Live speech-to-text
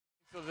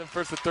was in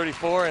first at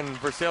 34 and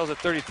Versailles at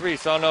 33.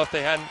 So I don't know if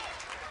they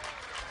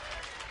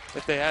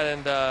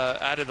hadn't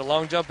added the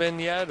long jump in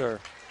yet, or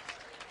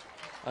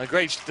a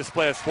great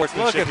display of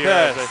sportsmanship. Look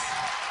at this.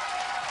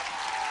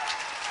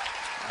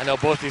 I know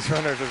both these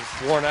runners are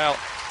just worn out.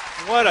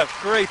 What a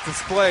great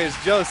display, as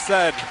Joe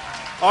said.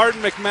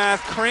 Arden McMath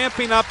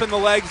cramping up in the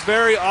legs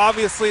very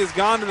obviously, has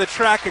gone to the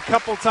track a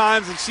couple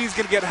times, and she's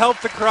going to get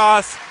helped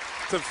across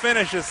to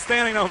finish a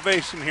standing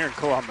ovation here in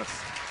Columbus.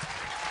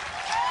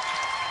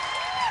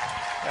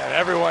 And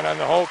everyone in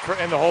the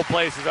whole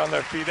place is on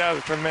their feet. That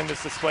was a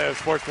tremendous display of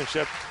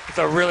sportsmanship. It's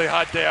a really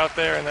hot day out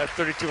there, and that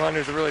 3,200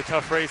 is a really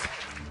tough race.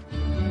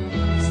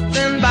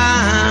 Stand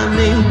by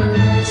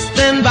me,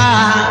 stand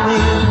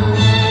by me.